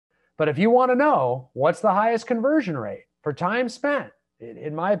But if you want to know what's the highest conversion rate for time spent,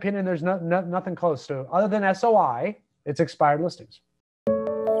 in my opinion, there's nothing close to, other than SOI, it's expired listings.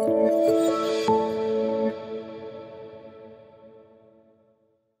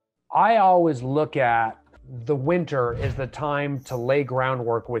 I always look at the winter as the time to lay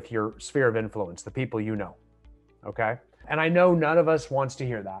groundwork with your sphere of influence, the people you know, okay? And I know none of us wants to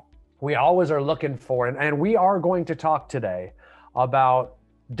hear that. We always are looking for, and we are going to talk today about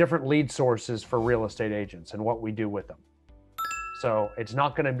different lead sources for real estate agents and what we do with them. So it's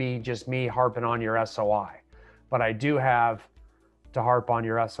not going to be just me harping on your SOI, but I do have to harp on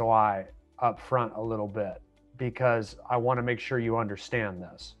your SOI up front a little bit because I want to make sure you understand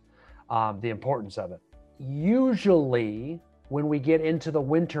this, the importance of it. Usually when we get into the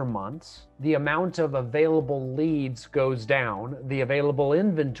winter months, the amount of available leads goes down, the available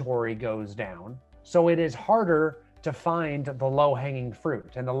inventory goes down. So it is harder to find the low-hanging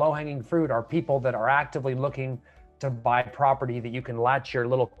fruit. And the low-hanging fruit are people that are actively looking to buy property that you can latch your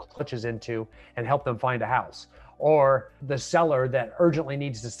little clutches into and help them find a house. Or the seller that urgently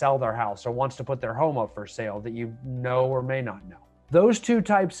needs to sell their house or wants to put their home up for sale that you know or may not know. Those two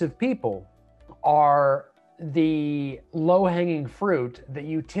types of people are the low-hanging fruit that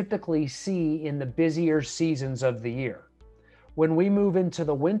you typically see in the busier seasons of the year. When we move into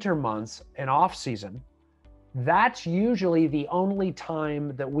the winter months and off season, that's usually the only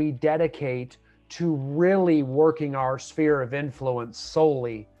time that we dedicate to really working our sphere of influence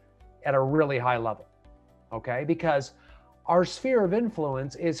solely at a really high level, okay? Because our sphere of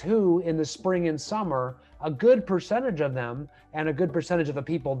influence is who in the spring and summer, a good percentage of them and a good percentage of the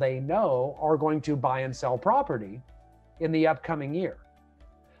people they know are going to buy and sell property in the upcoming year.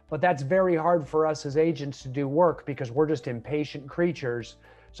 But that's very hard for us as agents to do work because we're just impatient creatures.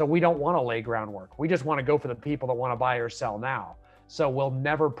 So we don't want to lay groundwork. We just want to go for the people that want to buy or sell now. So we'll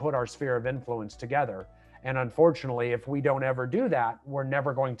never put our sphere of influence together. And unfortunately, if we don't ever do that, we're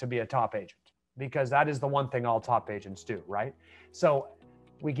never going to be a top agent because that is the one thing all top agents do, right? So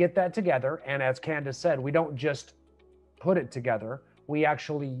we get that together. And as Candace said, we don't just put it together. We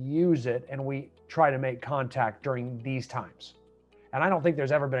actually use it and we try to make contact during these times. And I don't think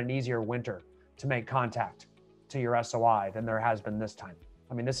there's ever been an easier winter to make contact to your SOI than there has been this time.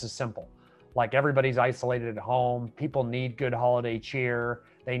 I mean, this is simple. Like everybody's isolated at home. People need good holiday cheer.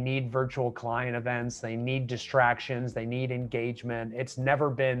 They need virtual client events. They need distractions. They need engagement. It's never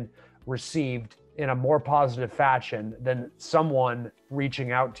been received in a more positive fashion than someone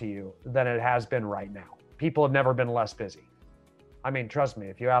reaching out to you than it has been right now. People have never been less busy. I mean, trust me,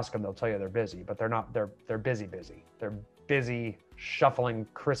 if you ask them, they'll tell you they're busy, but they're not, they're busy. They're busy shuffling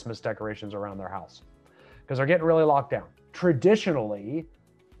Christmas decorations around their house because they're getting really locked down. Traditionally,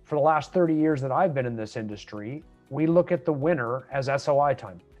 for the last 30 years that I've been in this industry, we look at the winter as SOI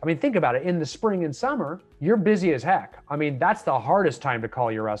time. I mean, think about it. In the spring and summer, you're busy as heck. I mean, that's the hardest time to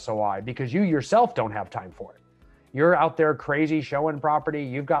call your SOI because you yourself don't have time for it. You're out there crazy showing property.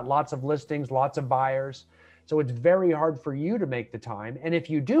 You've got lots of listings, lots of buyers. So it's very hard for you to make the time. And if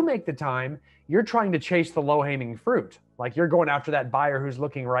you do make the time, you're trying to chase the low-hanging fruit. Like you're going after that buyer who's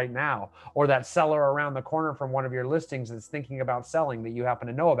looking right now, or that seller around the corner from one of your listings that's thinking about selling that you happen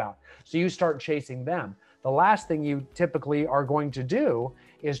to know about. So you start chasing them. The last thing you typically are going to do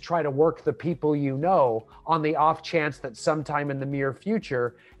is try to work the people you know on the off chance that sometime in the near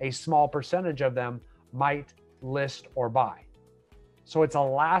future, a small percentage of them might list or buy. So it's a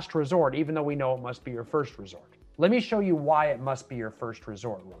last resort, even though we know it must be your first resort. Let me show you why it must be your first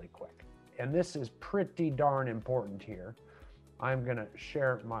resort really quick. And this is pretty darn important here. I'm gonna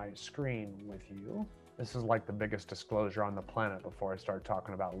share my screen with you. This is like the biggest disclosure on the planet before I start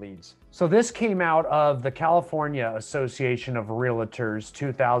talking about leads. So this came out of the California Association of Realtors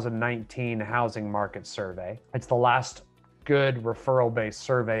 2019 Housing Market Survey. It's the last good referral-based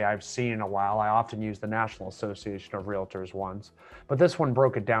survey I've seen in a while. I often use the National Association of Realtors ones, but this one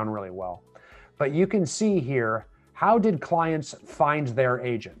broke it down really well. But you can see here, how did clients find their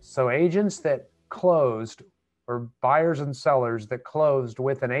agents? So agents that closed, or buyers and sellers that closed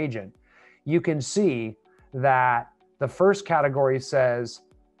with an agent, you can see that the first category says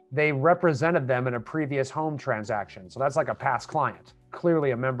they represented them in a previous home transaction. So that's like a past client,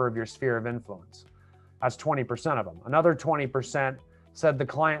 clearly a member of your sphere of influence. That's 20% of them. Another 20% said the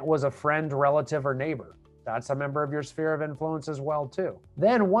client was a friend, relative, or neighbor. That's a member of your sphere of influence as well too.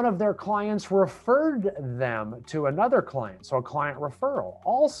 Then one of their clients referred them to another client. So a client referral,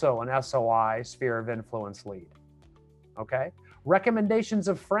 also an SOI sphere of influence lead, okay? Recommendations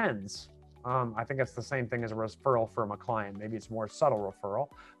of friends. I think it's the same thing as a referral from a client. Maybe it's more subtle referral,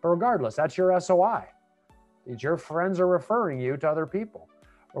 but regardless, that's your SOI. Your friends are referring you to other people.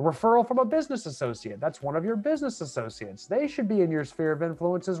 A referral from a business associate, that's one of your business associates. They should be in your sphere of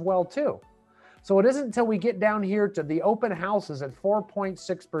influence as well too. So it isn't until we get down here to the open houses at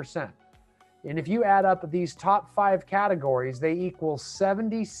 4.6%. And if you add up these top 5 categories, they equal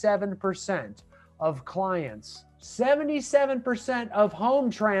 77% of clients. 77% of home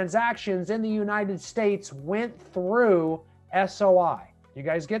transactions in the United States went through SOI. You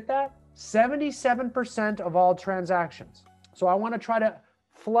guys get that? 77% of all transactions. So I want to try to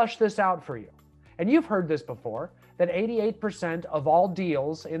flush this out for you. And you've heard this before, that 88% of all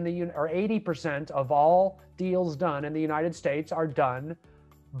deals in the, or 80% of all deals done in the United States are done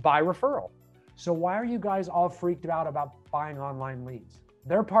by referral. So why are you guys all freaked out about buying online leads?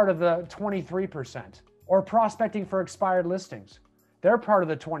 They're part of the 23%. Or prospecting for expired listings. They're part of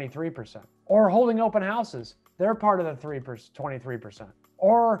the 23%. Or holding open houses. They're part of the 23%.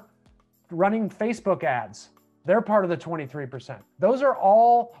 Or running Facebook ads. They're part of the 23%. Those are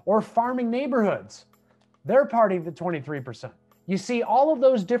all, or farming neighborhoods. They're part of the 23%. You see all of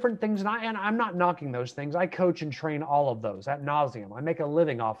those different things, and I'm not knocking those things. I coach and train all of those ad nauseum. I make a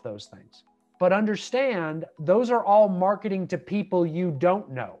living off those things. But understand, those are all marketing to people you don't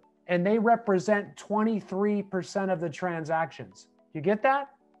know. And they represent 23% of the transactions. You get that?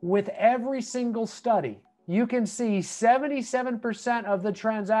 With every single study, you can see 77% of the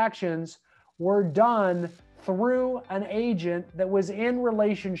transactions were done through an agent that was in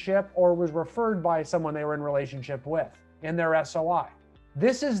relationship or was referred by someone they were in relationship with in their SOI.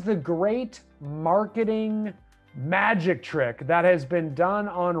 This is the great marketing magic trick that has been done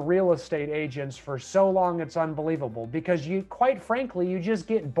on real estate agents for so long, it's unbelievable, because you, quite frankly, you just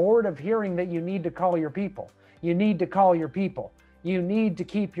get bored of hearing that you need to call your people. You need to call your people. You need to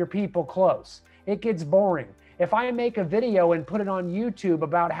keep your people close. It gets boring. If I make a video and put it on YouTube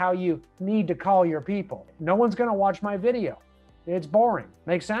about how you need to call your people, no one's going to watch my video. It's boring.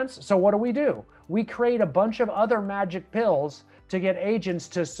 Make sense? So what do? We create a bunch of other magic pills to get agents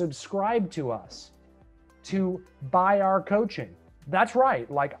to subscribe to us, to buy our coaching. That's right.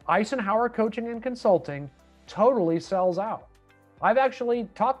 Like Icenhower Coaching and Consulting totally sells out. I've actually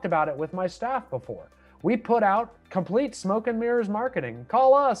talked about it with my staff before. We put out complete smoke and mirrors marketing.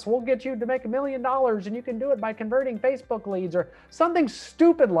 Call us, we'll get you to make $1 million, and you can do it by converting Facebook leads or something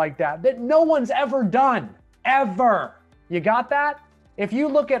stupid like that no one's ever done, ever. You got that? If you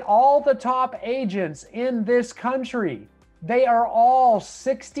look at all the top agents in this country, they are all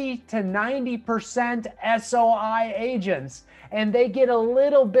 60 to 90% SOI agents, and they get a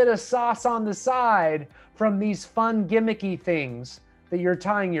little bit of sauce on the side from these fun gimmicky things that you're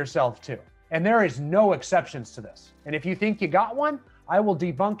tying yourself to. And there is no exceptions to this. And if you think you got one, I will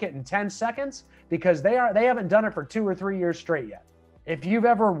debunk it in 10 seconds because they haven't done it for 2 or 3 years straight yet. If you've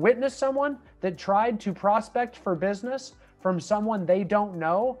ever witnessed someone that tried to prospect for business from someone they don't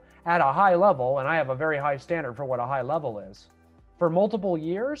know at a high level, and I have a very high standard for what a high level is, for multiple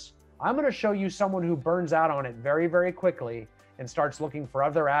years, I'm going to show you someone who burns out on it very, very quickly and starts looking for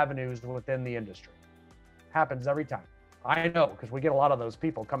other avenues within the industry. Happens every time. I know, because we get a lot of those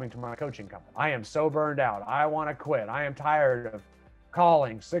people coming to my coaching company. I am so burned out. I want to quit. I am tired of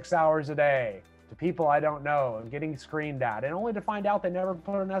calling 6 hours a day to people I don't know and getting screened at, and only to find out they never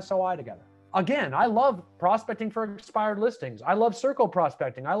put an SOI together. Again, I love prospecting for expired listings. I love circle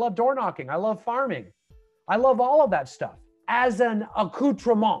prospecting. I love door knocking. I love farming. I love all of that stuff as an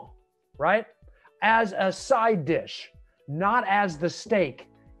accoutrement, right? As a side dish, not as the steak.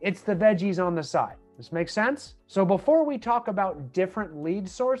 It's the veggies on the side. This makes sense? So before we talk about different lead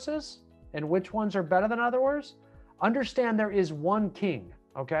sources and which ones are better than others, understand there is one king,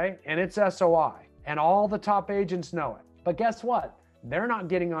 okay? And it's SOI, and all the top agents know it. But guess what? They're not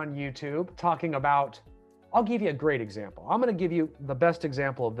getting on YouTube talking about, I'll give you a great example. I'm gonna give you the best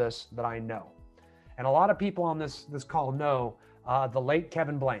example of this that I know. And a lot of people on this call know the late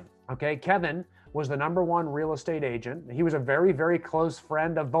Kevin Blaine, okay? Kevin was the #1 real estate agent. He was a very, very close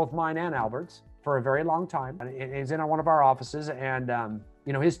friend of both mine and Albert's for a very long time. He's in one of our offices, and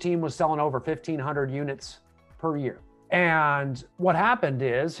his team was selling over 1,500 units per year. And what happened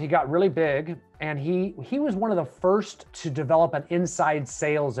is he got really big, and he was one of the first to develop an inside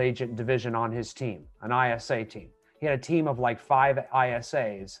sales agent division on his team, an ISA team. He had a team of like 5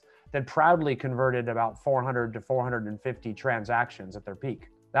 ISAs that proudly converted about 400 to 450 transactions at their peak.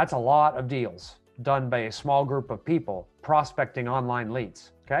 That's a lot of deals done by a small group of people prospecting online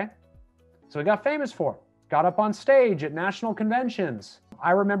leads, okay? So he got famous for it. Got up on stage at national conventions.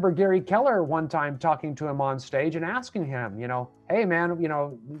 I remember Gary Keller one time talking to him on stage and asking him, hey man,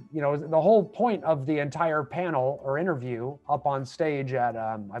 the whole point of the entire panel or interview up on stage at,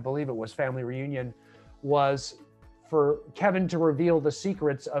 I believe it was Family Reunion, was for Kevin to reveal the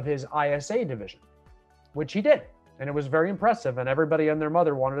secrets of his ISA division, which he did. And it was very impressive. And everybody and their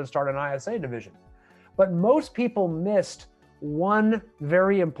mother wanted to start an ISA division. But most people missed one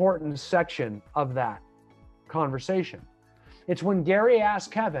very important section of that conversation. It's when Gary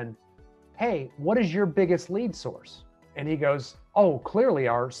asked Kevin, hey, what is your biggest lead source? And he goes, oh, clearly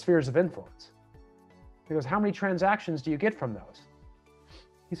our spheres of influence. He goes, how many transactions do you get from those?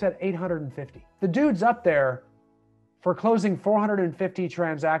 He said 850. The dude's up there for closing 450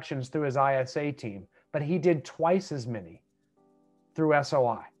 transactions through his ISA team, but he did twice as many through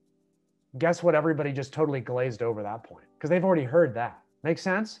SOI. Guess what? Everybody just totally glazed over that point because they've already heard that. Make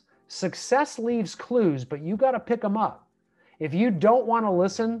sense? Success leaves clues, but you got to pick them up. If you don't want to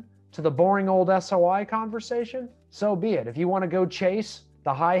listen to the boring old SOI conversation, so be it. If you want to go chase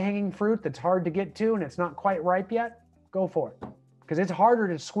the high-hanging fruit that's hard to get to and it's not quite ripe yet, go for it. Because it's harder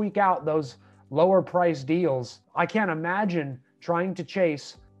to squeak out those lower price deals. I can't imagine trying to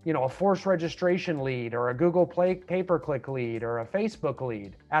chase, a forced registration lead or a Google pay-per-click lead or a Facebook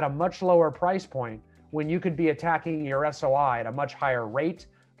lead at a much lower price point when you could be attacking your SOI at a much higher rate,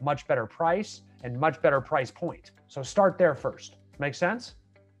 much better price, and much better price point. So start there first. Make sense?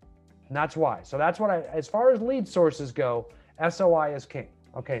 And that's why. So that's as far as lead sources go, SOI is king.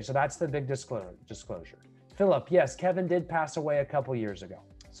 Okay, so that's the big disclosure. Philip, yes, Kevin did pass away a couple years ago.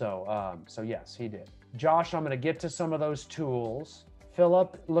 So yes, he did. Josh, I'm going to get to some of those tools.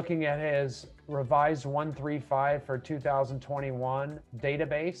 Philip, looking at his revised 135 for 2021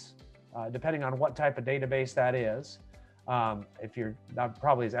 database, depending on what type of database that is. That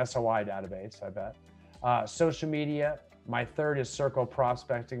probably is SOI database, I bet. Social media, my third is circle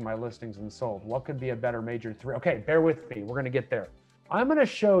prospecting, my listings and sold. What could be a better major three? Okay, bear with me. We're going to get there. I'm going to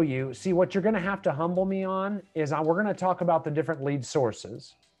show you, see what you're going to have to humble me on is we're going to talk about the different lead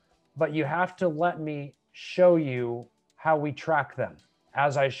sources, but you have to let me show you how we track them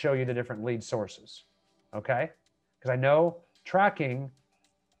as I show you the different lead sources. Okay? Because I know tracking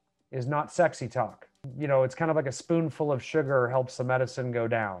is not sexy talk. It's kind of like a spoonful of sugar helps the medicine go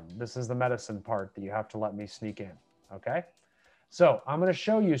down. This is the medicine part that you have to let me sneak in. Okay? So I'm going to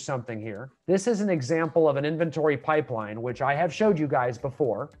show you something here. This is an example of an inventory pipeline, which I have showed you guys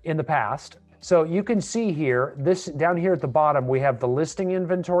before in the past. So you can see here, this down here at the bottom, we have the listing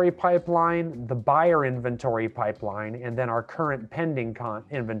inventory pipeline, the buyer inventory pipeline, and then our current pending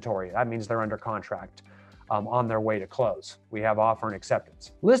inventory. That means they're under contract on their way to close. We have offer and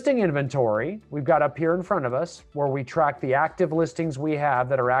acceptance. Listing inventory, we've got up here in front of us where we track the active listings we have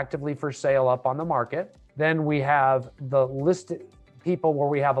that are actively for sale up on the market. Then we have the listed people where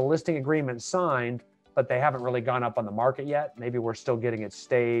we have a listing agreement signed, but they haven't really gone up on the market yet. Maybe we're still getting it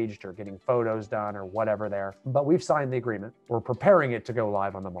staged or getting photos done or whatever there, but we've signed the agreement. We're preparing it to go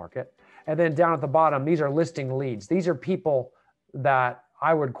live on the market. And then down at the bottom, these are listing leads. These are people that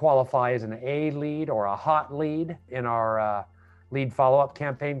I would qualify as an A lead or a hot lead in our lead follow-up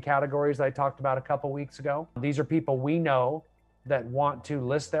campaign categories that I talked about a couple weeks ago. These are people we know that want to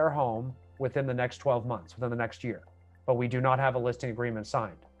list their home within the next 12 months, within the next year, but we do not have a listing agreement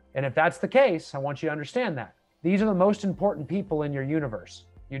signed. And if that's the case, I want you to understand that. These are the most important people in your universe.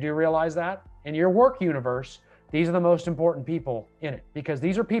 You do realize that? In your work universe, these are the most important people in it because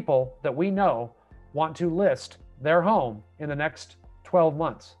these are people that we know want to list their home in the next 12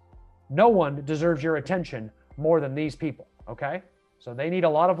 months. No one deserves your attention more than these people, okay? So they need a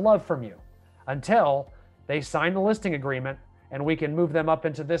lot of love from you until they sign the listing agreement and we can move them up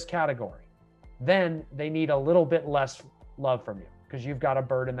into this category. Then they need a little bit less love from you because you've got a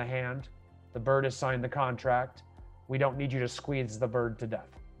bird in the hand. The bird has signed the contract. We don't need you to squeeze the bird to death.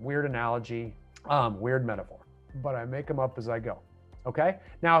 Weird analogy, weird metaphor, but I make them up as I go. Okay?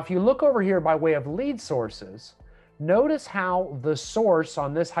 Now, if you look over here by way of lead sources, notice how the source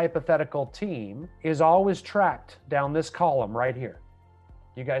on this hypothetical team is always tracked down this column right here.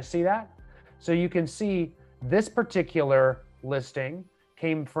 You guys see that? So you can see this particular listing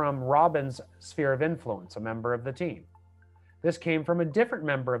came from Robin's sphere of influence, a member of the team. This came from a different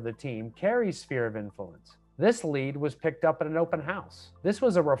member of the team, Carrie's sphere of influence. This lead was picked up at an open house. This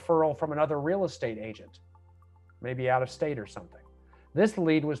was a referral from another real estate agent, maybe out of state or something. This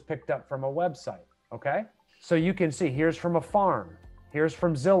lead was picked up from a website, okay? So you can see here's from a farm, here's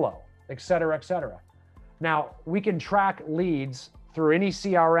from Zillow, et cetera, et cetera. Now, we can track leads through any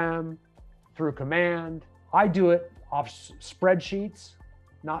CRM, through command. I do it off spreadsheets,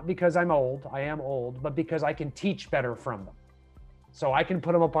 not because I'm old, I am old, but because I can teach better from them. So I can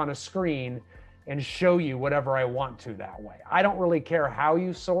put them up on a screen and show you whatever I want to that way. I don't really care how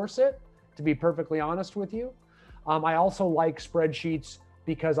you source it, to be perfectly honest with you. I also like spreadsheets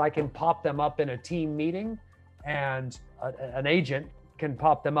because I can pop them up in a team meeting and an agent can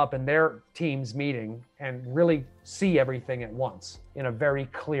pop them up in their team's meeting and really see everything at once in a very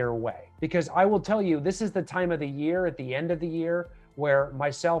clear way. Because I will tell you, this is the time of the year, at the end of the year, where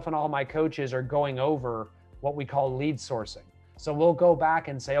myself and all my coaches are going over what we call lead sourcing. So we'll go back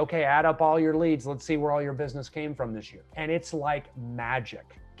and say, okay, add up all your leads. Let's see where all your business came from this year. And it's like magic.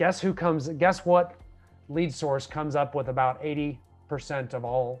 Guess what lead source comes up with about 80%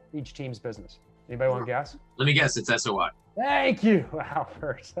 of each team's business? Anybody want to guess? Let me guess, it's SOI. Thank you,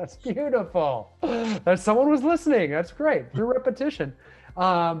 Albert. That's beautiful. Someone was listening. That's great. Through repetition.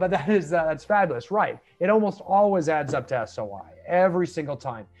 But that's fabulous, right? It almost always adds up to SOI every single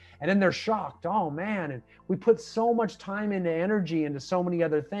time. And then they're shocked. Oh man, and we put so much time and energy into so many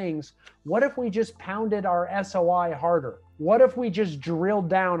other things. What if we just pounded our SOI harder? What if we just drilled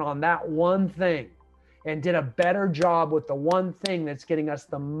down on that one thing and did a better job with the one thing that's getting us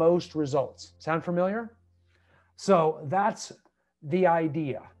the most results? Sound familiar? So that's the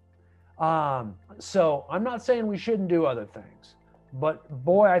idea. So I'm not saying we shouldn't do other things, but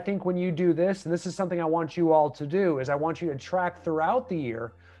boy, I think when you do this, and this is something I want you all to do, is I want you to track throughout the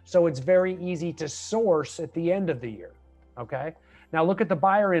year so it's very easy to source at the end of the year, okay? Now look at the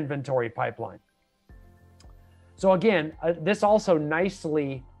buyer inventory pipeline. So again, this also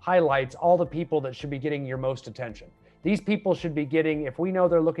nicely highlights all the people that should be getting your most attention. These people should be getting, if we know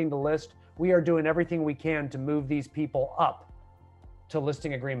they're looking to list, we are doing everything we can to move these people up to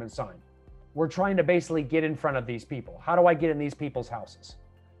listing agreement sign. We're trying to basically get in front of these people. How do I get in these people's houses?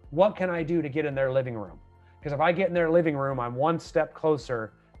 What can I do to get in their living room? Because if I get in their living room, I'm one step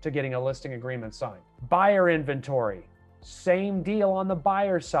closer to getting a listing agreement signed. Buyer inventory, same deal on the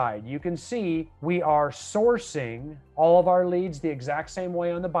buyer side. You can see we are sourcing all of our leads the exact same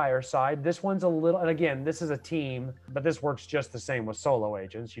way on the buyer side. This one's a little, and again, this is a team, but this works just the same with solo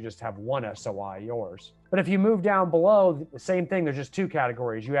agents. You just have one SOI, yours. But if you move down below, the same thing, there's just two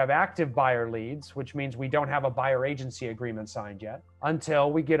categories. You have active buyer leads, which means we don't have a buyer agency agreement signed yet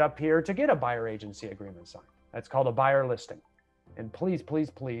until we get up here to get a buyer agency agreement signed. That's called a buyer listing. And please, please,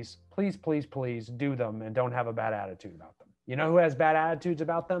 please, please, please, please do them and don't have a bad attitude about them. You know who has bad attitudes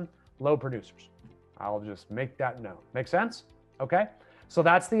about them? Low producers. I'll just make that known. Make sense? Okay. So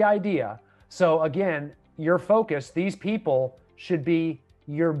that's the idea. So again, your focus, these people should be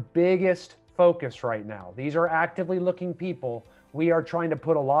your biggest focus right now. These are actively looking people. We are trying to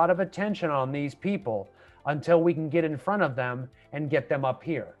put a lot of attention on these people until we can get in front of them and get them up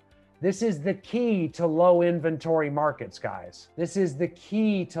here. This is the key to low inventory markets, guys. This is the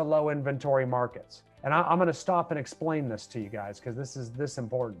key to low inventory markets. And I'm gonna stop and explain this to you guys because this is this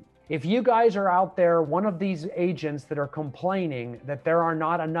important. If you guys are out there, one of these agents that are complaining that there are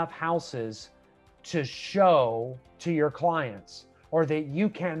not enough houses to show to your clients, or that you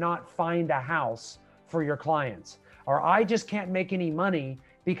cannot find a house for your clients, or I just can't make any money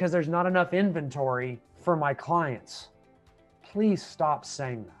because there's not enough inventory for my clients, please stop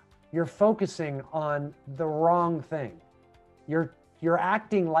saying that. You're focusing on the wrong thing. You're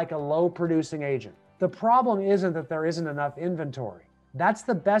acting like a low producing agent. The problem isn't that there isn't enough inventory. That's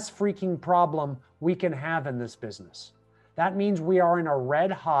the best freaking problem we can have in this business. That means we are in a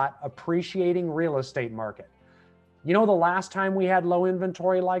red hot appreciating real estate market. You know, the last time we had low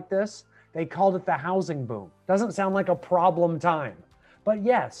inventory like this, they called it the housing boom. Doesn't sound like a problem time. But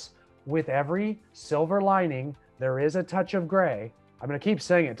yes, with every silver lining, there is a touch of gray. I'm going to keep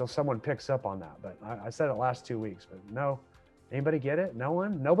saying it until someone picks up on that, but I said it last 2 weeks, but no. Anybody get it? No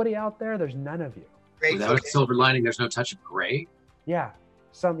one? Nobody out there? There's none of you. Without a silver lining, there's no touch of gray? Yeah.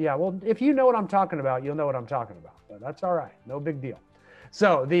 Well, if you know what I'm talking about, you'll know what I'm talking about, but that's all right. No big deal.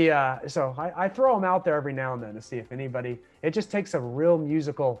 So I throw them out there every now and then to see if anybody, it just takes a real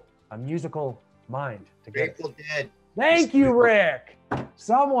musical mind to get Grateful Dead. Thank you, Rick.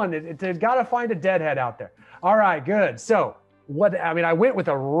 Someone, it's got to find a deadhead out there. All right, good. So I went with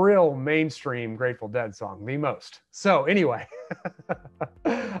a real mainstream Grateful Dead song, the most. So anyway,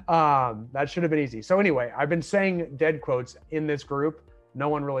 that should have been easy. So anyway, I've been saying dead quotes in this group. No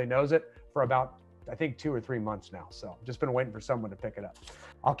one really knows it for about, I think, 2 or 3 months now. So just been waiting for someone to pick it up.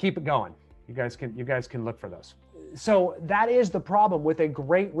 I'll keep it going. You guys can look for those. So that is the problem with a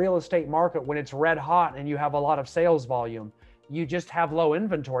great real estate market when it's red hot and you have a lot of sales volume. You just have low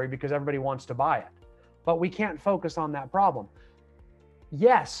inventory because everybody wants to buy it. But we can't focus on that problem.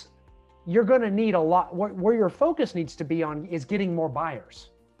 Yes, you're going to need a lot. Where your focus needs to be on is getting more buyers.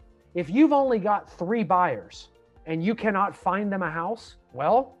 If you've only got 3 buyers and you cannot find them a house,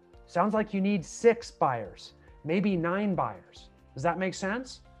 well, sounds like you need 6 buyers, maybe 9 buyers. Does that make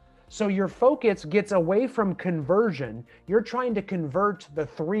sense? So your focus gets away from conversion. You're trying to convert the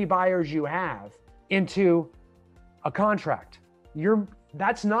 3 buyers you have into A contract.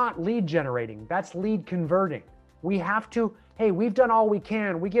 That's not lead generating, that's lead converting. We have to, hey, we've done all we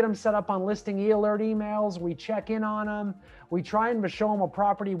can. We get them set up on listing e-alert emails, we check in on them, we try and show them a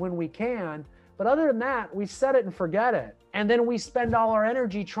property when we can, but other than that, we set it and forget it. And then we spend all our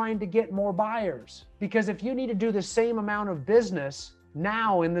energy trying to get more buyers. Because if you need to do the same amount of business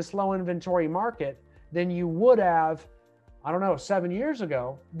now in this low inventory market than you would have, I don't know, 7 years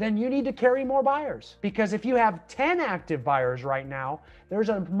ago, then you need to carry more buyers. Because if you have 10 active buyers right now, there's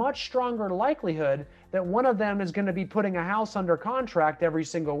a much stronger likelihood that one of them is going to be putting a house under contract every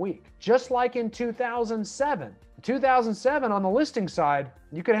single week. Just like in 2007. 2007 on the listing side,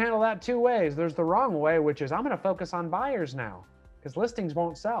 you could handle that two ways. There's the wrong way, which is I'm going to focus on buyers now because listings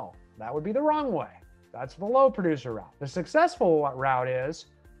won't sell. That would be the wrong way. That's the low producer route. The successful route is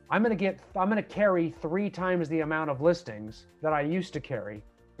I'm going to carry 3 times the amount of listings that I used to carry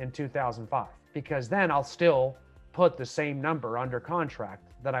in 2005, because then I'll still put the same number under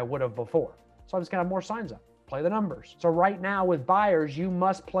contract that I would have before. So I'm just going to have more signs up, play the numbers. So right now with buyers, you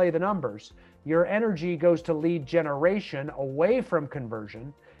must play the numbers. Your energy goes to lead generation away from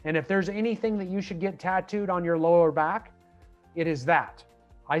conversion. And if there's anything that you should get tattooed on your lower back, it is that.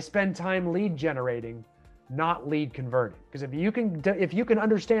 I spend time lead generating, not lead converting. Because if you can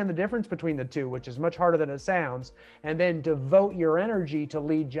understand the difference between the two, which is much harder than it sounds, and then devote your energy to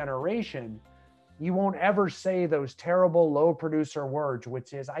lead generation, you won't ever say those terrible low producer words,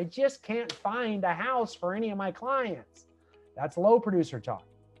 which is, I just can't find a house for any of my clients. That's low producer talk.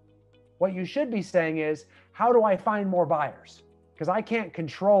 What you should be saying is, how do I find more buyers? Because I can't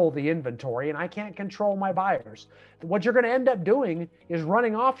control the inventory and I can't control my buyers. What you're going to end up doing is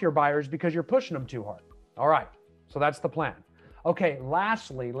running off your buyers because you're pushing them too hard. All right, so that's the plan. Okay,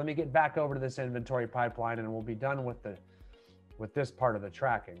 lastly, let me get back over to this inventory pipeline and we'll be done with this part of the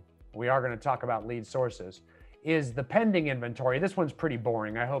tracking. We are going to talk about lead sources. Is the pending inventory. This one's pretty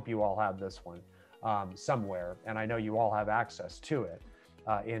boring. I hope you all have this one somewhere, and I know you all have access to it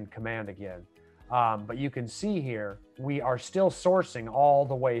in Command again. But you can see here, we are still sourcing all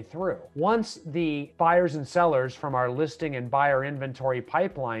the way through. Once the buyers and sellers from our listing and buyer inventory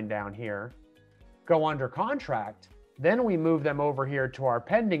pipeline down here go under contract, then we move them over here to our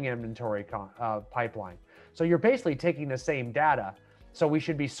pending inventory pipeline. So you're basically taking the same data. So we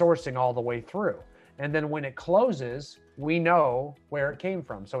should be sourcing all the way through. And then when it closes, we know where it came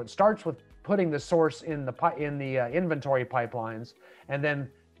from. So it starts with putting the source in the inventory pipelines. And then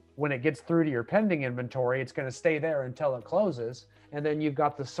when it gets through to your pending inventory, it's going to stay there until it closes. And then you've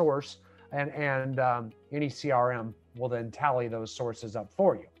got the source and any CRM will then tally those sources up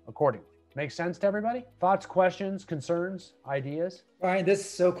for you accordingly. Make sense to everybody? Thoughts, questions, concerns, ideas? Ryan, this is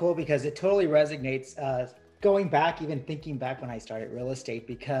so cool because it totally resonates. Going back, even thinking back when I started real estate,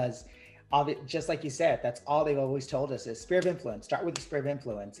 because just like you said, that's all they've always told us is sphere of influence. Start with the sphere of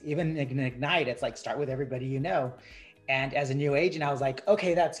influence. Even in Ignite, it's like start with everybody you know. And as a new agent, I was like,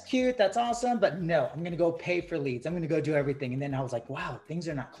 okay, that's cute, that's awesome, but no, I'm going to go pay for leads. I'm going to go do everything. And then I was like, wow, things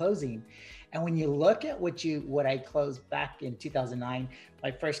are not closing. And when you look at what I closed back in 2009,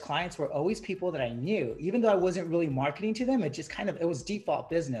 my first clients were always people that I knew, even though I wasn't really marketing to them. It just it was default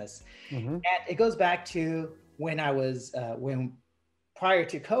business. Mm-hmm. And it goes back to when I was, prior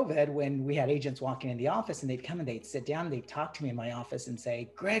to COVID, when we had agents walking in the office and they'd come and they'd sit down and they'd talk to me in my office and say,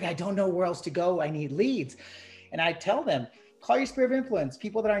 Greg, I don't know where else to go. I need leads. And I'd tell them, call your sphere of influence,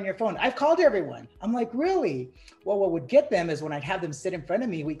 people that are on your phone. I've called everyone. I'm like, really? Well, what would get them is when I'd have them sit in front of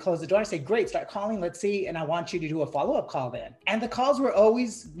me, we'd close the door and say, great, start calling, let's see. And I want you to do a follow-up call then. And the calls were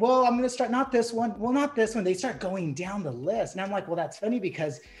always, well, I'm going to start, not this one. Well, not this one. They start going down the list. And I'm like, well, that's funny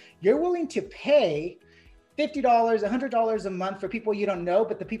because you're willing to pay $50, $100 a month for people you don't know,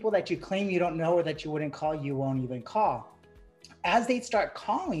 but the people that you claim you don't know or that you wouldn't call, you won't even call. As they start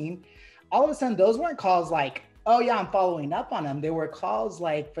calling, all of a sudden, those weren't calls like, oh yeah, I'm following up on them. There were calls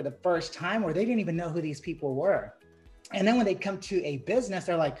like for the first time where they didn't even know who these people were. And then when they come to a business,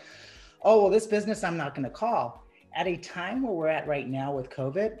 they're like, oh, well, this business I'm not going to call. At a time where we're at right now with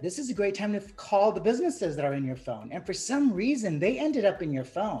COVID, this is a great time to call the businesses that are in your phone. And for some reason, they ended up in your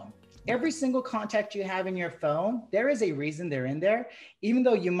phone. Every single contact you have in your phone, there is a reason they're in there, even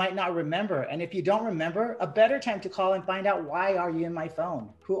though you might not remember. And if you don't remember, a better time to call and find out, why are you in my phone?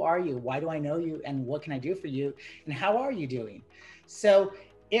 Who are you? Why do I know you? And what can I do for you? And how are you doing? So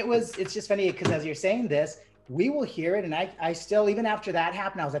it's just funny because as you're saying this, we will hear it. And I still, even after that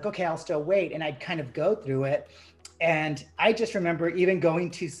happened, I was like, okay, I'll still wait. And I'd kind of go through it. And I just remember even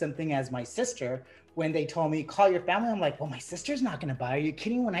going to something as my sister, when they told me, call your family, I'm like, well, my sister's not going to buy. Are you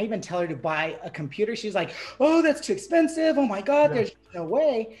kidding? When I even tell her to buy a computer, she's like, oh, that's too expensive. Oh my God, there's no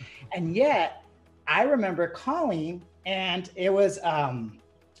way. And yet I remember calling, and it was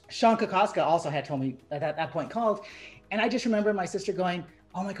Sean Kokoska also had told me at that point called, and I just remember my sister going,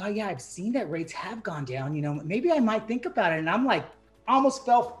 "Oh my God, yeah, I've seen that rates have gone down. You know, maybe I might think about it." And I'm like, almost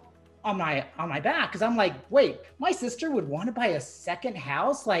fell on my back because I'm like, wait, my sister would want to buy a second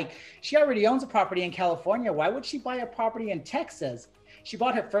house? Like, she already owns a property in California. Why would she buy a property in Texas? She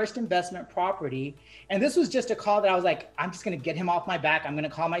bought her first investment property. And this was just a call that I was like, I'm just going to get him off my back. I'm going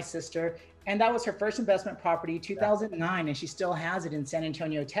to call my sister. And that was her first investment property, 2009. And she still has it in San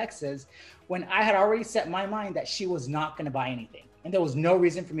Antonio, Texas, when I had already set my mind that she was not going to buy anything. And there was no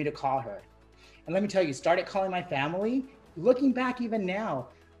reason for me to call her. And let me tell you, started calling my family. Looking back even now,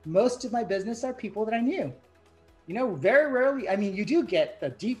 most of my business are people that I knew. You know, very rarely, I mean, you do get the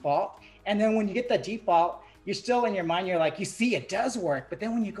default. And then when you get the default, you're still in your mind, you're like, you see, it does work. But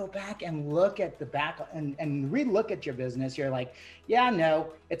then when you go back and look at the back and re-look at your business, you're like, yeah,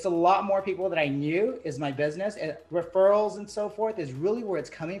 no, it's a lot more people that I knew is my business. Referrals and so forth is really where it's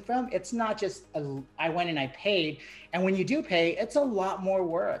coming from. It's not just, I went and I paid. And when you do pay, it's a lot more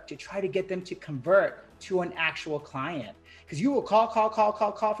work to try to get them to convert to an actual client. Because you will call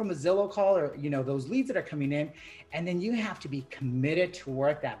from a Zillow call, or, you know, those leads that are coming in. And then you have to be committed to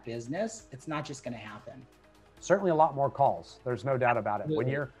work that business. It's not just going to happen. Certainly a lot more calls. There's no doubt about it.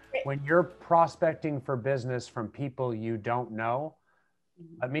 When you're prospecting for business from people you don't know,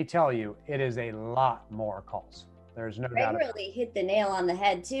 let me tell you, it is a lot more calls. There's no doubt about it. Really hit the nail on the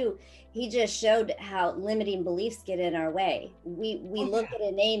head too. He just showed how limiting beliefs get in our way. We look at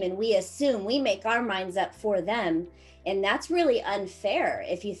a name and we assume, we make our minds up for them. And that's really unfair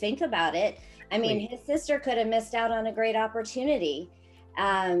if you think about it. I mean, his sister could have missed out on a great opportunity.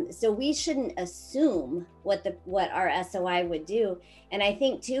 So we shouldn't assume what our SOI would do. And I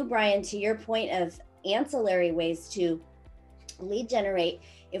think too, Brian, to your point of ancillary ways to lead generate,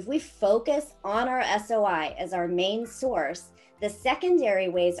 if we focus on our SOI as our main source, the secondary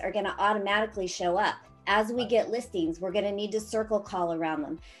ways are going to automatically show up. As we get listings, we're going to need to circle call around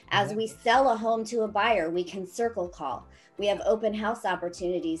them. As we sell a home to a buyer, we can circle call. We have open house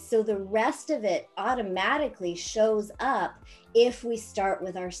opportunities. So the rest of it automatically shows up if we start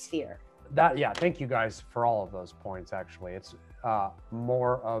with our sphere. Thank you guys for all of those points. Actually, it's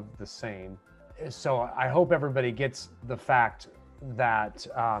more of the same. So I hope everybody gets the fact that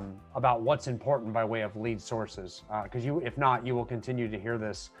about what's important by way of lead sources, because if not, you will continue to hear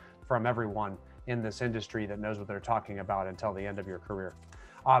this from everyone in this industry that knows what they're talking about until the end of your career.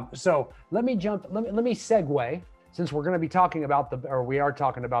 So let me segue, since we're going to be talking about we are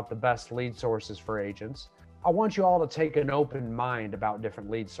talking about the best lead sources for agents. I want you all to take an open mind about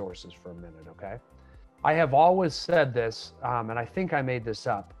different lead sources for a minute, okay? I have always said this, and I think I made this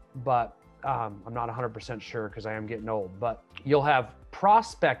up, but I'm not 100% sure because I am getting old, but you'll have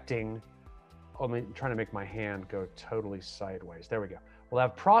prospecting. I'm trying to make my hand go totally sideways. There we go. We'll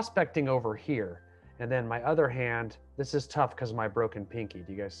have prospecting over here. And then my other hand, this is tough because of my broken pinky.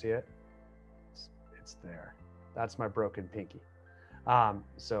 Do you guys see it? It's there. That's my broken pinky.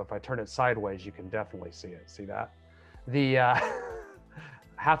 So if I turn it sideways, you can definitely see it. See that?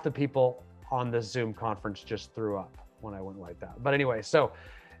 Half the people on this Zoom conference just threw up when I went like that. But anyway, so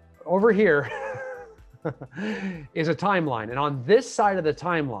over here is a timeline. And on this side of the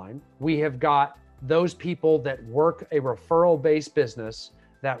timeline, we have got those people that work a referral-based business,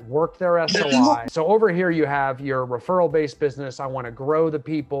 that work their SOI. So over here you have your referral-based business. I want to grow the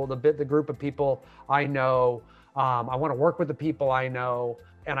people, the group of people I know. I want to work with the people I know,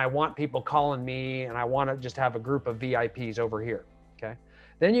 and I want people calling me, and I want to just have a group of VIPs over here, okay?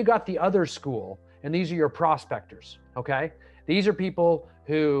 Then you got the other school, and these are your prospectors, okay? These are people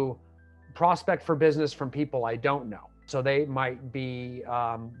who prospect for business from people I don't know. So they might be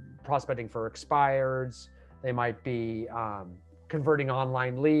prospecting for expireds. They might be converting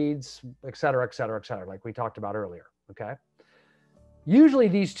online leads, et cetera, like we talked about earlier, okay? Usually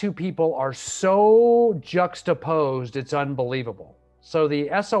these two people are so juxtaposed, it's unbelievable. So the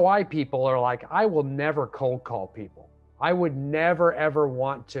SOI people are like, I will never cold call people. I would never, ever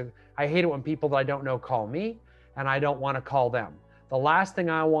want to. I hate it when people that I don't know call me, and I don't want to call them. The last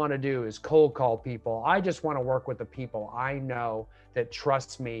thing I want to do is cold call people. I just want to work with the people I know that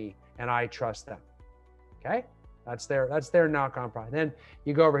trust me and I trust them. Okay? That's their knock-on problem. Then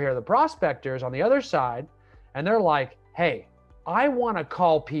you go over here, the prospectors on the other side, and they're like, hey, I want to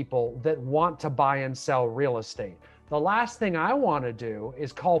call people that want to buy and sell real estate. The last thing I want to do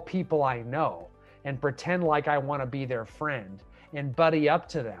is call people I know and pretend like I want to be their friend and buddy up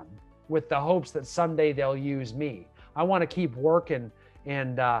to them with the hopes that someday they'll use me. I want to keep work and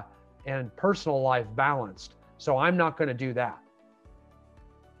personal life balanced. So I'm not going to do that.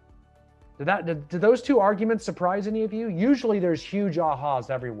 Did those two arguments surprise any of you? Usually there's huge ahas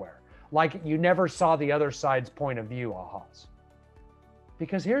everywhere. Like you never saw the other side's point of view ahas.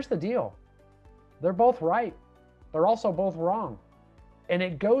 Because here's the deal. They're both right. They're also both wrong. And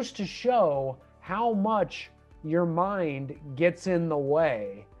it goes to show how much your mind gets in the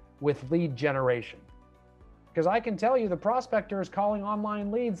way with lead generation. Because I can tell you the prospector is calling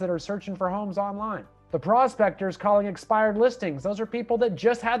online leads that are searching for homes online. The prospector is calling expired listings. Those are people that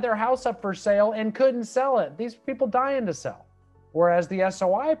just had their house up for sale and couldn't sell it. These people dying to sell. Whereas the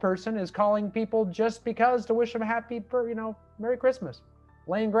SOI person is calling people just because to wish them a happy, Merry Christmas,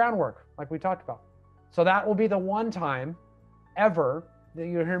 laying groundwork like we talked about. So that will be the one time ever that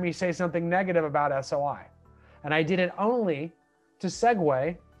you hear me say something negative about SOI. And I did it only to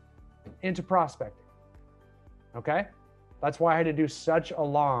segue into prospecting. Okay? That's why I had to do such a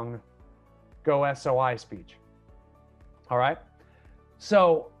long Go SOI speech. All right?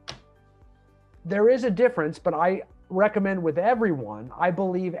 So there is a difference, but I recommend with everyone, I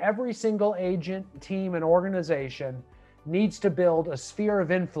believe every single agent, team, and organization needs to build a sphere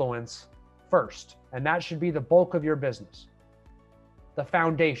of influence first. And that should be the bulk of your business, the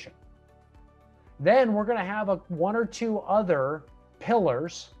foundation. Then we're going to have one or two other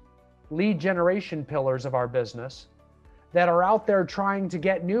pillars, lead generation pillars of our business that are out there trying to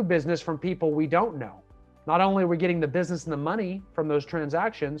get new business from people we don't know. Not only are we getting the business and the money from those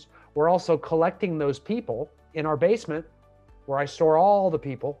transactions, we're also collecting those people in our basement where I store all the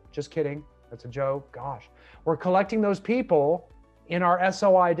people. Just kidding. That's a joke. Gosh. We're collecting those people in our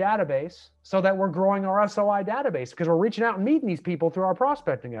SOI database so that we're growing our SOI database because we're reaching out and meeting these people through our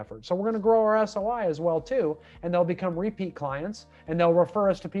prospecting efforts. So we're going to grow our SOI as well too, and they'll become repeat clients and they'll refer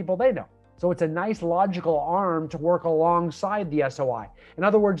us to people they know. So it's a nice logical arm to work alongside the SOI. In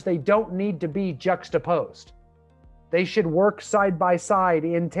other words, they don't need to be juxtaposed. They should work side by side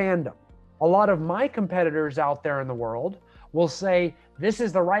in tandem. A lot of my competitors out there in the world will say, this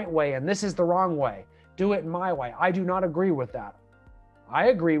is the right way and this is the wrong way. Do it my way. I do not agree with that. I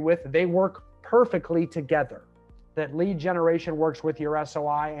agree with they work perfectly together. That lead generation works with your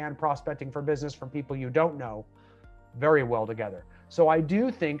SOI and prospecting for business from people you don't know very well together. So I do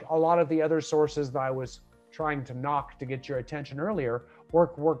think a lot of the other sources that I was trying to knock to get your attention earlier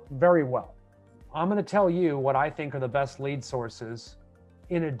work very well. I'm going to tell you what I think are the best lead sources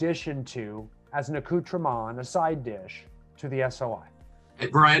in addition to, as an accoutrement, a side dish to the SOI. Hey,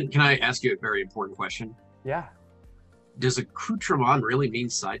 Brian, can I ask you a very important question? Yeah. Does accoutrement really mean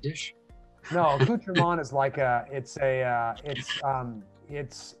side dish? No, accoutrement is like it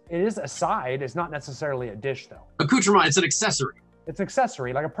is a side. It's not necessarily a dish though. Accoutrement, it's an accessory. It's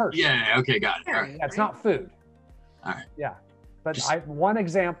accessory, like a purse. Yeah, okay, got it. All right. Yeah, it's not food. All right. Yeah. But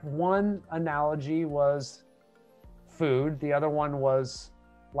one analogy was food. The other one was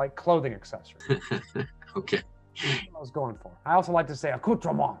like clothing accessory. Okay. That's what I was going for. I also like to say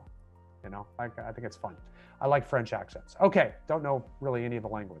accoutrement. I think it's fun. I like French accents. Okay, don't know really any of the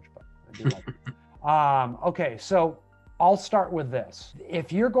language, but I do like it. Okay, so I'll start with this.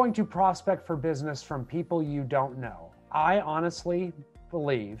 If you're going to prospect for business from people you don't know, I honestly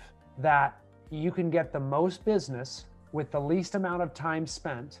believe that you can get the most business with the least amount of time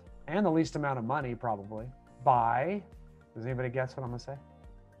spent and the least amount of money probably by, does anybody guess what I'm gonna say?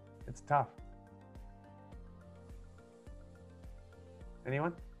 It's tough.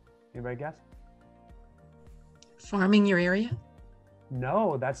 Anyone? Anybody guess? Farming your area?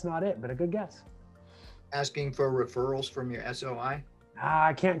 No, that's not it, but a good guess. Asking for referrals from your SOI?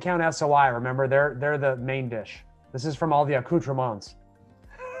 I can't count SOI, remember? They're the main dish. This is from all the accoutrements.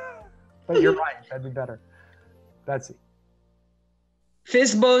 But you're right, that'd be better. Betsy.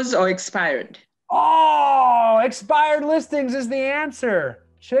 FISBOs or expired? Oh, expired listings is the answer.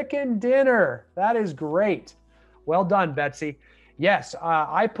 Chicken dinner. That is great. Well done, Betsy. Yes,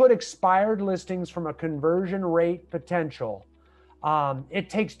 I put expired listings from a conversion rate potential. It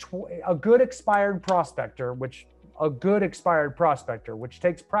takes a good expired prospector, which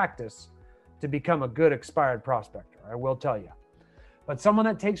takes practice to become a good expired prospector, I will tell you. But someone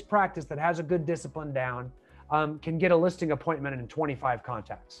that takes practice, that has a good discipline down, can get a listing appointment in 25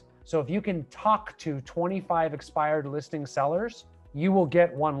 contacts. So if you can talk to 25 expired listing sellers, you will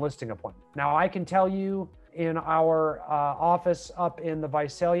get one listing appointment. Now I can tell you in our office up in the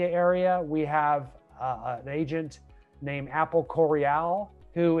Visalia area, we have an agent named Apple Corial,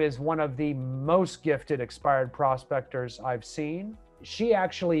 who is one of the most gifted expired prospectors I've seen. She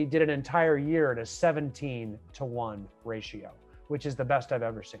actually did an entire year at a 17-to-1 ratio, which is the best I've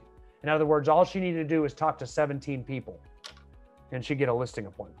ever seen. In other words, all she needed to do was talk to 17 people and she'd get a listing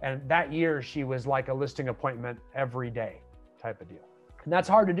appointment. And that year she was like a listing appointment every day type of deal. And that's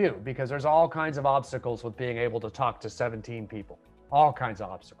hard to do because there's all kinds of obstacles with being able to talk to 17 people, all kinds of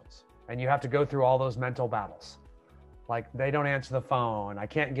obstacles. And you have to go through all those mental battles. Like, they don't answer the phone. I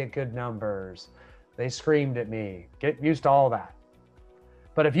can't get good numbers. They screamed at me. Get used to all that.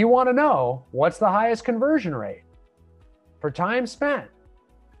 But if you want to know what's the highest conversion rate for time spent,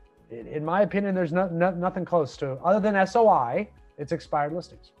 in my opinion, there's nothing close to, other than SOI, it's expired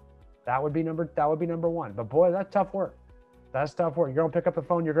listings. That would be number one. But boy, that's tough work. That's tough work. You're going to pick up the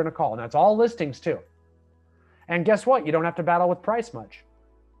phone, you're going to call. And that's all listings too. And guess what? You don't have to battle with price much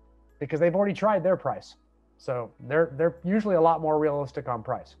because they've already tried their price. So they're usually a lot more realistic on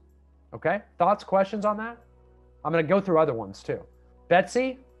price. Okay? Thoughts, questions on that? I'm going to go through other ones too.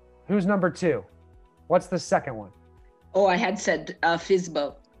 Betsy, who's number 2? What's the second one? Oh, I had said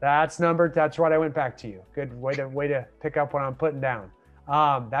FSBO. That's right. I went back to you. Good way to pick up what I'm putting down.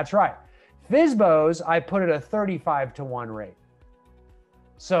 That's right. FSBOs, I put it a 35-to-1 rate.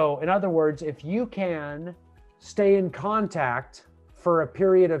 So in other words, if you can stay in contact for a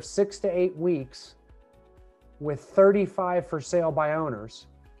period of 6 to 8 weeks with 35 for sale by owners,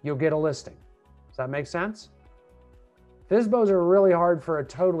 you'll get a listing. Does that make sense? FSBOs are really hard for a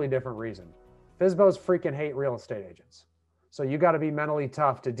totally different reason. FSBOs freaking hate real estate agents. So you got to be mentally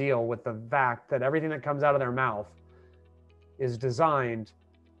tough to deal with the fact that everything that comes out of their mouth is designed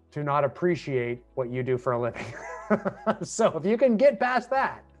to not appreciate what you do for a living. So if you can get past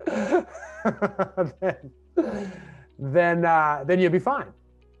that, then you'll be fine.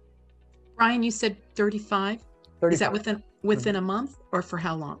 Brian, you said 35? 35. Is that within a month or for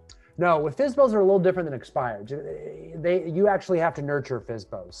how long? No, with FSBOs are a little different than expireds. You actually have to nurture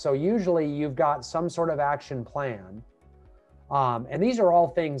FSBOs. So usually you've got some sort of action plan. And these are all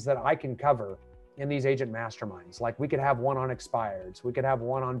things that I can cover in these agent masterminds. Like, we could have one on expireds. We could have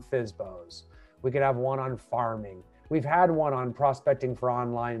one on FSBOs. We could have one on farming. We've had one on prospecting for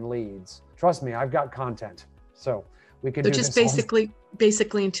online leads. Trust me, I've got content. So we could do just this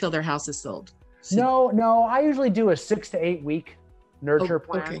basically until their house is sold. So, no, I usually do a 6 to 8 week nurture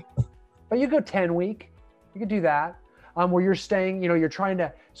plan. Okay. But you go 10 week, you could do that. Where you're staying, you're trying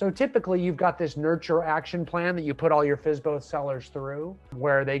to, so typically you've got this nurture action plan that you put all your FSBO sellers through,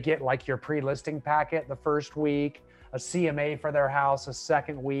 where they get like your pre-listing packet the first week, a CMA for their house the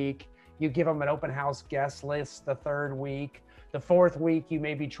second week, you give them an open house guest list the third week, the fourth week you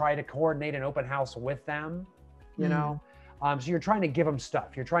maybe try to coordinate an open house with them, so you're trying to give them stuff.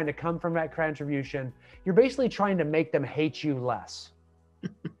 You're trying to come from that contribution. You're basically trying to make them hate you less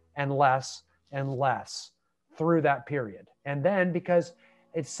and less and less through that period. And then, because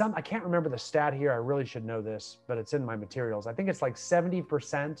I can't remember the stat here, I really should know this, but it's in my materials. I think it's like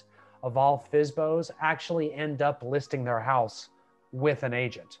 70% of all FSBOs actually end up listing their house with an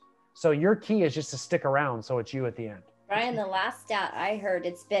agent. So your key is just to stick around so it's you at the end. Brian, the last stat I heard,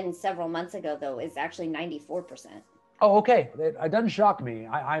 it's been several months ago though, is actually 94%. Oh, okay. It doesn't shock me.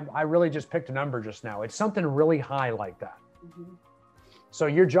 I really just picked a number just now. It's something really high like that. Mm-hmm. So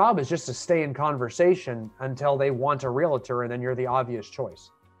your job is just to stay in conversation until they want a realtor, and then you're the obvious choice.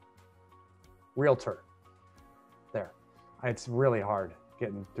 Realtor. There. It's really hard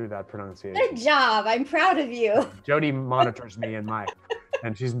getting through that pronunciation. Good job. I'm proud of you. Jody monitors me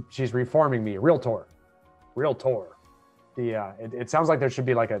and she's reforming me. Realtor. It sounds like there should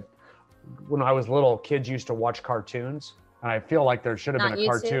be like when I was little, kids used to watch cartoons, and I feel like there should have been a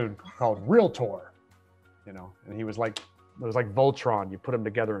cartoon called Realtor, and he was like, it was like Voltron. You put them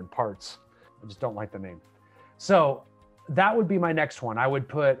together in parts. I just don't like the name. So that would be my next one. I would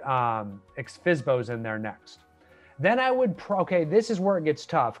put FSBOs in there next. Then I would, this is where it gets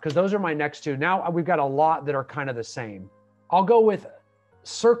tough because those are my next two. Now we've got a lot that are kind of the same. I'll go with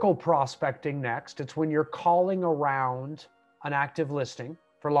circle prospecting next. It's when you're calling around an active listing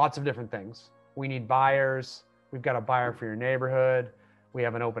for lots of different things. We need buyers. We've got a buyer for your neighborhood. We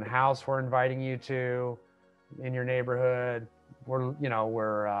have an open house we're inviting you to in your neighborhood. We're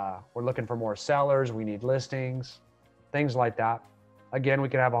looking for more sellers. We need listings, things like that. Again, we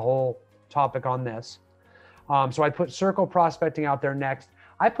could have a whole topic on this. So I put circle prospecting out there next.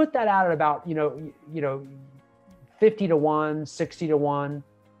 I put that out at about, 50 to 1, 60 to 1.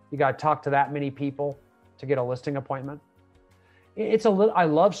 You got to talk to that many people to get a listing appointment. I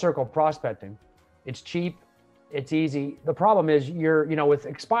love circle prospecting. It's cheap. It's easy. The problem is with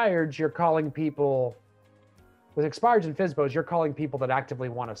expireds, you're calling people. With expireds and FSBOs, you're calling people that actively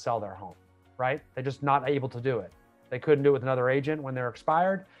want to sell their home, right? They're just not able to do it. They couldn't do it with another agent when they're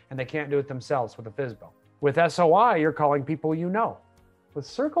expired, and they can't do it themselves with a FSBO. With SOI, you're calling people you know. With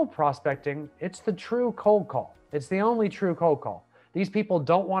circle prospecting, it's the true cold call. It's the only true cold call. These people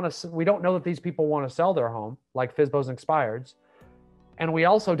we don't know that these people want to sell their home, like FSBOs and expireds. And we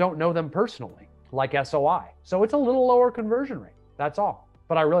also don't know them personally, like SOI. So it's a little lower conversion rate, that's all.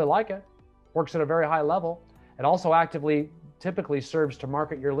 But I really like it. Works at a very high level. It also typically serves to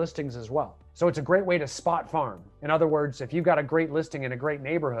market your listings as well. So it's a great way to spot farm. In other words, if you've got a great listing in a great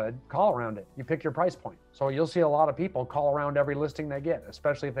neighborhood, call around it. You pick your price point. So you'll see a lot of people call around every listing they get,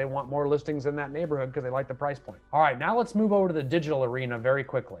 especially if they want more listings in that neighborhood because they like the price point. All right, now let's move over to the digital arena very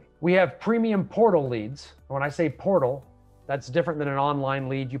quickly. We have premium portal leads. When I say portal, that's different than an online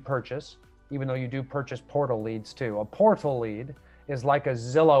lead you purchase, even though you do purchase portal leads too. A portal lead is like a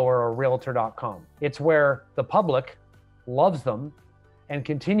Zillow or a Realtor.com. It's where the public loves them and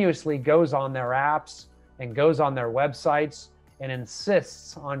continuously goes on their apps and goes on their websites and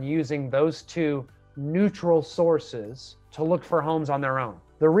insists on using those two neutral sources to look for homes on their own.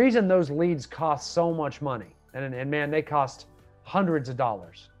 The reason those leads cost so much money, and man, they cost hundreds of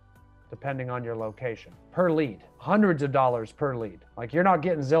dollars, depending on your location, per lead, hundreds of dollars per lead. Like you're not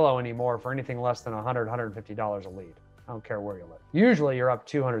getting Zillow anymore for anything less than $100, $150 a lead. I don't care where you live. Usually you're up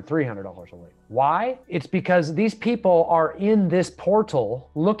 $200, $300 a lead. Why? It's because these people are in this portal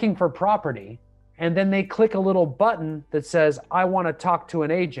looking for property, and then they click a little button that says, I want to talk to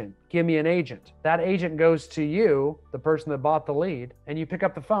an agent. Give me an agent. That agent goes to you, the person that bought the lead, and you pick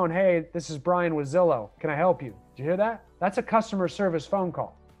up the phone. Hey, this is Brian with Zillow. Can I help you? Did you hear that? That's a customer service phone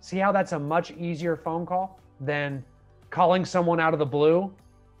call. See how that's a much easier phone call than calling someone out of the blue?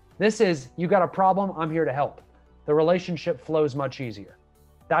 This is, you got a problem, I'm here to help. The relationship flows much easier.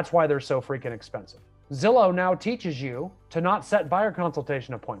 That's why they're so freaking expensive. Zillow now teaches you to not set buyer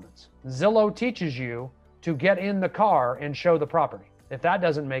consultation appointments. Zillow teaches you to get in the car and show the property. If that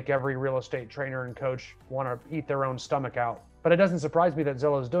doesn't make every real estate trainer and coach want to eat their own stomach out. But it doesn't surprise me that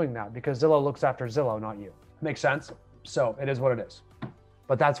Zillow is doing that because Zillow looks after Zillow, not you. Makes sense? So it is what it is.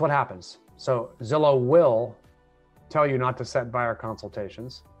 But that's what happens. So Zillow will tell you not to set buyer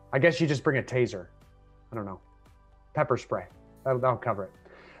consultations. I guess you just bring a taser. I don't know. Pepper spray. That'll cover it.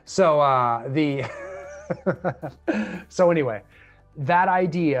 So so anyway, that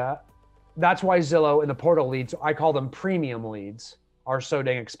idea, that's why Zillow and the portal leads, I call them premium leads, are so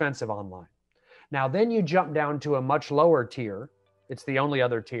dang expensive online. Now then you jump down to a much lower tier. It's the only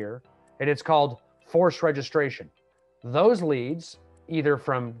other tier, and it's called forced registration. Those leads, either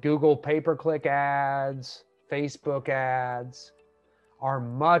from Google pay-per-click ads, Facebook ads, are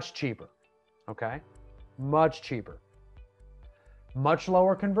much cheaper, okay? Much cheaper. Much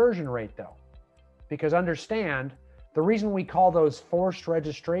lower conversion rate though, because understand the reason we call those forced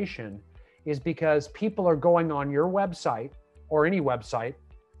registration is because people are going on your website or any website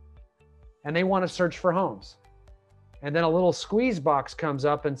and they want to search for homes. And then a little squeeze box comes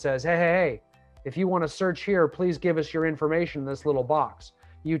up and says, hey, if you want to search here, please give us your information in this little box.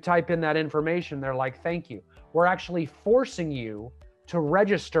 You type in that information, they're like, thank you. We're actually forcing you to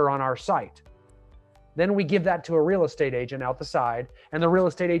register on our site. Then we give that to a real estate agent out the side, and the real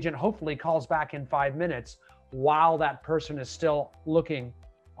estate agent hopefully calls back in 5 minutes while that person is still looking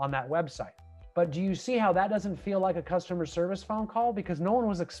on that website. But do you see how that doesn't feel like a customer service phone call? Because no one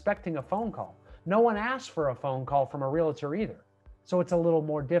was expecting a phone call. No one asked for a phone call from a realtor either. So it's a little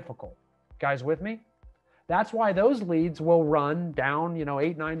more difficult. Guys with me? That's why those leads will run down,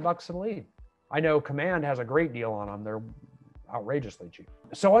 $8, $9 a lead. I know Command has a great deal on them. They're outrageously cheap.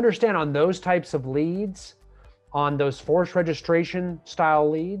 So understand on those types of leads, on those forced registration style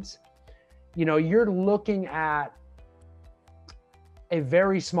leads, you're looking at a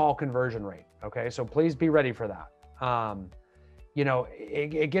very small conversion rate. Okay, so please be ready for that.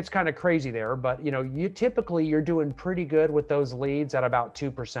 It gets kind of crazy there, but you're doing pretty good with those leads at about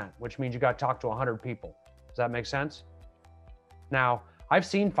 2%, which means you got to talk to 100 people. Does that make sense? Now, I've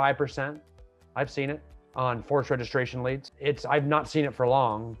seen 5%. I've seen it on forced registration leads. I've not seen it for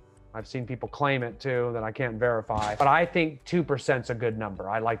long. I've seen people claim it too that I can't verify, but I think 2% is a good number.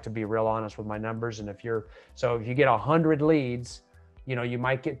 I like to be real honest with my numbers. And if you get 100 leads, you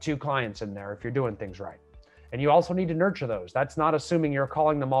might get 2 clients in there if you're doing things right. And you also need to nurture those. That's not assuming you're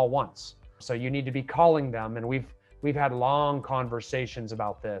calling them all once. So you need to be calling them. And we've had long conversations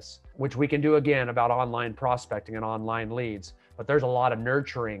about this, which we can do again about online prospecting and online leads, but there's a lot of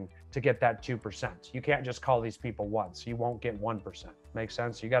nurturing to get that 2%. You can't just call these people once. You won't get 1%. Makes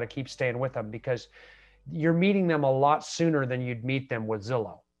sense? You got to keep staying with them because you're meeting them a lot sooner than you'd meet them with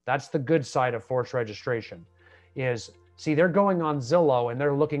Zillow. That's the good side of forced registration is, see, they're going on Zillow and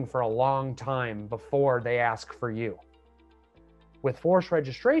they're looking for a long time before they ask for you. With forced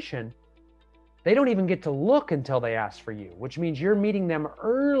registration, they don't even get to look until they ask for you, which means you're meeting them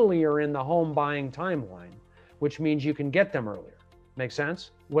earlier in the home buying timeline, which means you can get them earlier. Make sense?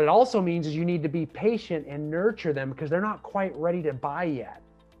 What it also means is you need to be patient and nurture them because they're not quite ready to buy yet.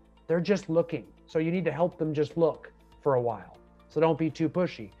 They're just looking. So you need to help them just look for a while. So don't be too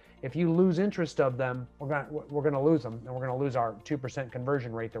pushy. If you lose interest of them, we're going to lose them, and we're going to lose our 2%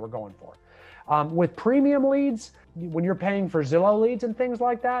 conversion rate that we're going for. With premium leads, when you're paying for Zillow leads and things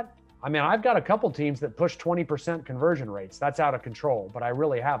like that, I mean, I've got a couple teams that push 20% conversion rates. That's out of control, but I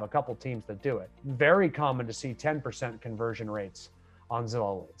really have a couple teams that do it. Very common to see 10% conversion rates on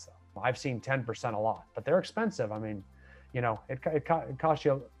Zillow leads. I've seen 10% a lot, but they're expensive. I mean, you know, it costs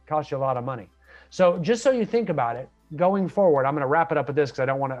you a lot of money. So just so you think about it, going forward, I'm going to wrap it up with this because I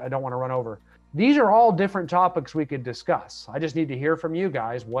don't want to run over. These are all different topics we could discuss. I just need to hear from you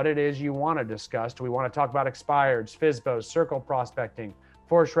guys what it is you want to discuss. Do we want to talk about expireds, FSBOs, circle prospecting,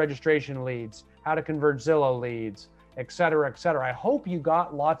 forced registration leads, how to convert Zillow leads, et cetera, et cetera. I hope you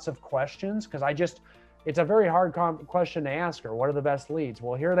got lots of questions because it's a very hard question to answer. What are the best leads?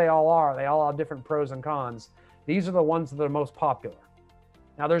 Well, here they all are. They all have different pros and cons. These are the ones that are most popular.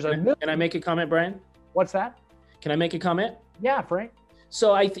 Now there's Can I make a comment, Brian? What's that? Can I make a comment? Yeah, Frank.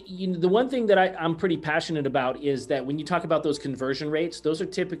 So the one thing that I'm pretty passionate about is that when you talk about those conversion rates, those are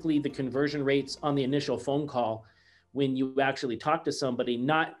typically the conversion rates on the initial phone call when you actually talk to somebody,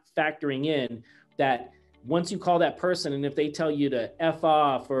 not factoring in that once you call that person and if they tell you to F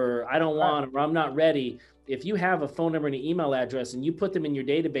off or I don't want or I'm not ready, if you have a phone number and an email address and you put them in your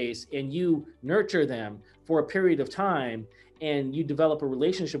database and you nurture them for a period of time and you develop a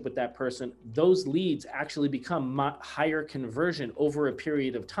relationship with that person, those leads actually become higher conversion over a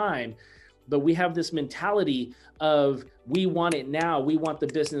period of time. But we have this mentality of we want it now, we want the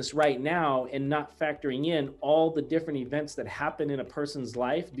business right now, and not factoring in all the different events that happen in a person's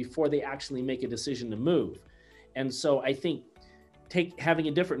life before they actually make a decision to move. And so I think having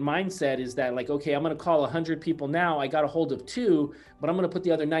a different mindset is that like, okay, I'm going to call 100 people now. I got a hold of 2, but I'm going to put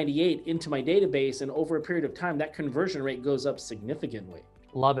the other 98 into my database. And over a period of time, that conversion rate goes up significantly.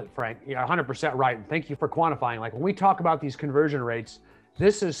 Love it, Frank. Yeah, 100% right. And thank you for quantifying. Like when we talk about these conversion rates,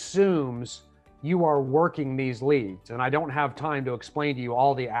 this assumes you are working these leads. And I don't have time to explain to you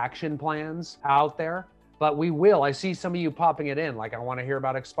all the action plans out there, but we will. I see some of you popping it in. Like I want to hear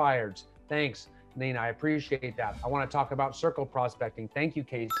about expireds. Thanks, Nina, I appreciate that. I want to talk about circle prospecting. Thank you,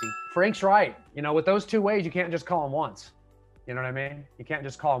 Casey. Frank's right. You know, with those 2 ways, you can't just call them once. You know what I mean? You can't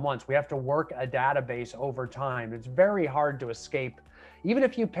just call them once. We have to work a database over time. It's very hard to escape. Even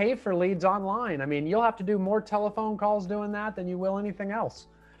if you pay for leads online, I mean, you'll have to do more telephone calls doing that than you will anything else.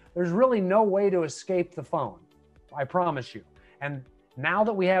 There's really no way to escape the phone. I promise you. And now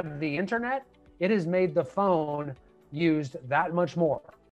that we have the internet, it has made the phone used that much more.